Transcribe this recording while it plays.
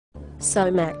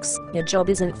So Max, your job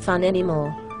isn't fun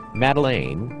anymore.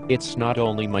 Madeline, it's not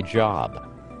only my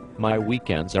job. My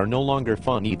weekends are no longer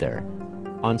fun either.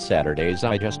 On Saturdays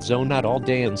I just zone out all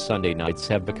day and Sunday nights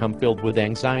have become filled with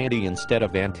anxiety instead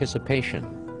of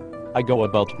anticipation. I go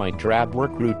about my drab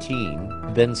work routine,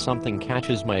 then something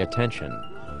catches my attention.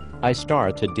 I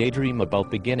start to daydream about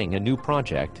beginning a new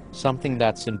project, something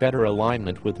that's in better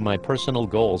alignment with my personal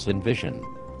goals and vision.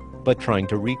 But trying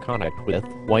to reconnect with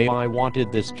why I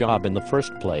wanted this job in the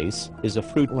first place is a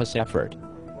fruitless effort.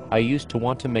 I used to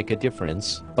want to make a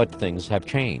difference, but things have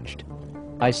changed.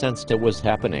 I sensed it was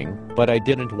happening, but I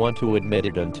didn't want to admit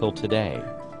it until today.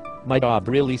 My job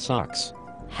really sucks.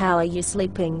 How are you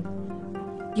sleeping?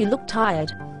 You look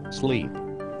tired. Sleep?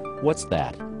 What's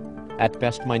that? At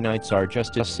best my nights are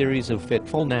just a series of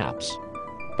fitful naps.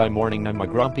 By morning I'm a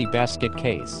grumpy basket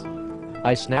case.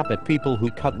 I snap at people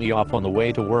who cut me off on the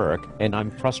way to work, and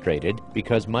I'm frustrated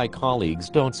because my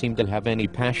colleagues don't seem to have any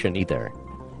passion either.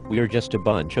 We're just a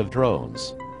bunch of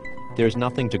drones. There's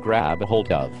nothing to grab a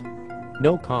hold of.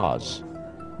 No cause.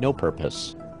 No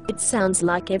purpose. It sounds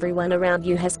like everyone around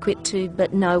you has quit too,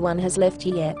 but no one has left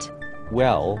yet.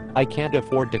 Well, I can't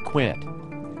afford to quit.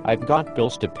 I've got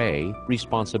bills to pay,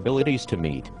 responsibilities to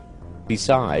meet.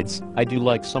 Besides, I do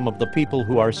like some of the people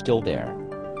who are still there.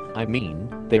 I mean,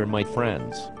 they're my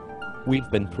friends. We've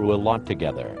been through a lot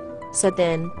together. So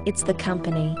then, it's the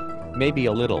company. Maybe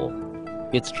a little.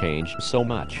 It's changed so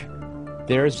much.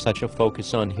 There's such a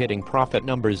focus on hitting profit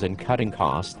numbers and cutting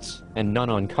costs, and none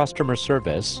on customer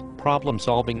service, problem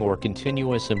solving or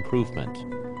continuous improvement.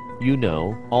 You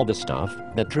know, all the stuff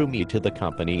that drew me to the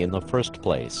company in the first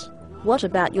place. What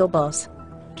about your boss?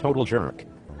 Total jerk.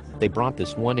 They brought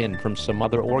this one in from some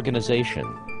other organization.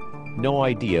 No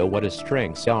idea what his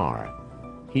strengths are.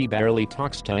 He barely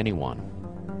talks to anyone.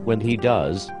 When he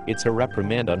does, it's a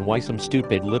reprimand on why some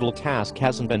stupid little task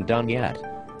hasn't been done yet.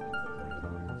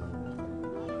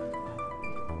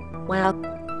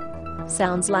 Wow.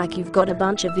 Sounds like you've got a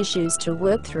bunch of issues to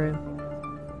work through.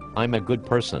 I'm a good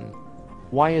person.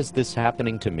 Why is this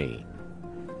happening to me?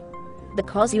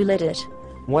 Because you let it.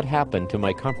 What happened to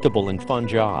my comfortable and fun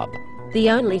job? The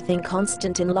only thing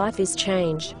constant in life is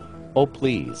change. Oh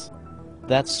please.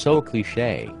 That's so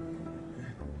cliché.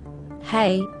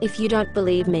 Hey, if you don't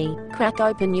believe me, crack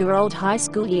open your old high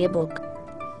school yearbook.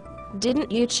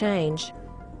 Didn't you change?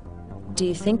 Do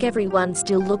you think everyone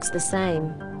still looks the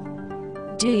same?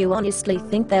 Do you honestly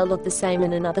think they'll look the same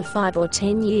in another 5 or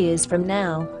 10 years from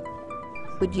now?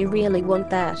 Would you really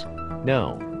want that?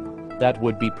 No. That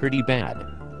would be pretty bad.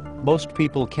 Most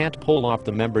people can't pull off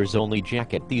the members-only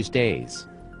jacket these days.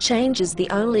 Change is the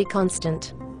only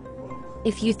constant.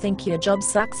 If you think your job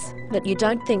sucks, but you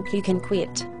don't think you can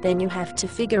quit, then you have to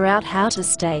figure out how to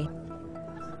stay.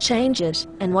 Change it,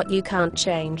 and what you can't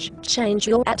change, change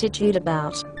your attitude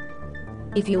about.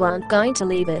 If you aren't going to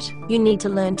leave it, you need to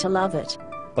learn to love it.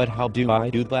 But how do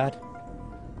I do that?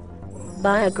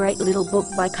 Buy a great little book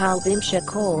by Karl Bimshas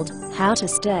called How to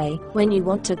Stay When You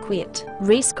Want to Quit,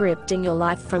 Rescripting Your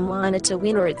Life from Whiner to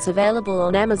Winner. It's available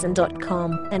on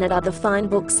Amazon.com and at other fine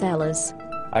booksellers.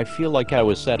 I feel like I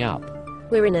was set up.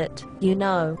 We're in it, you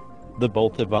know. The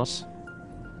both of us?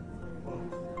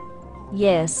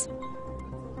 Yes.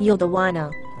 You're the whiner.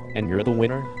 And you're the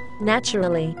winner?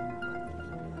 Naturally.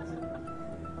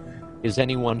 Is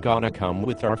anyone gonna come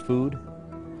with our food?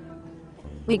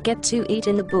 We get to eat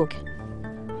in the book.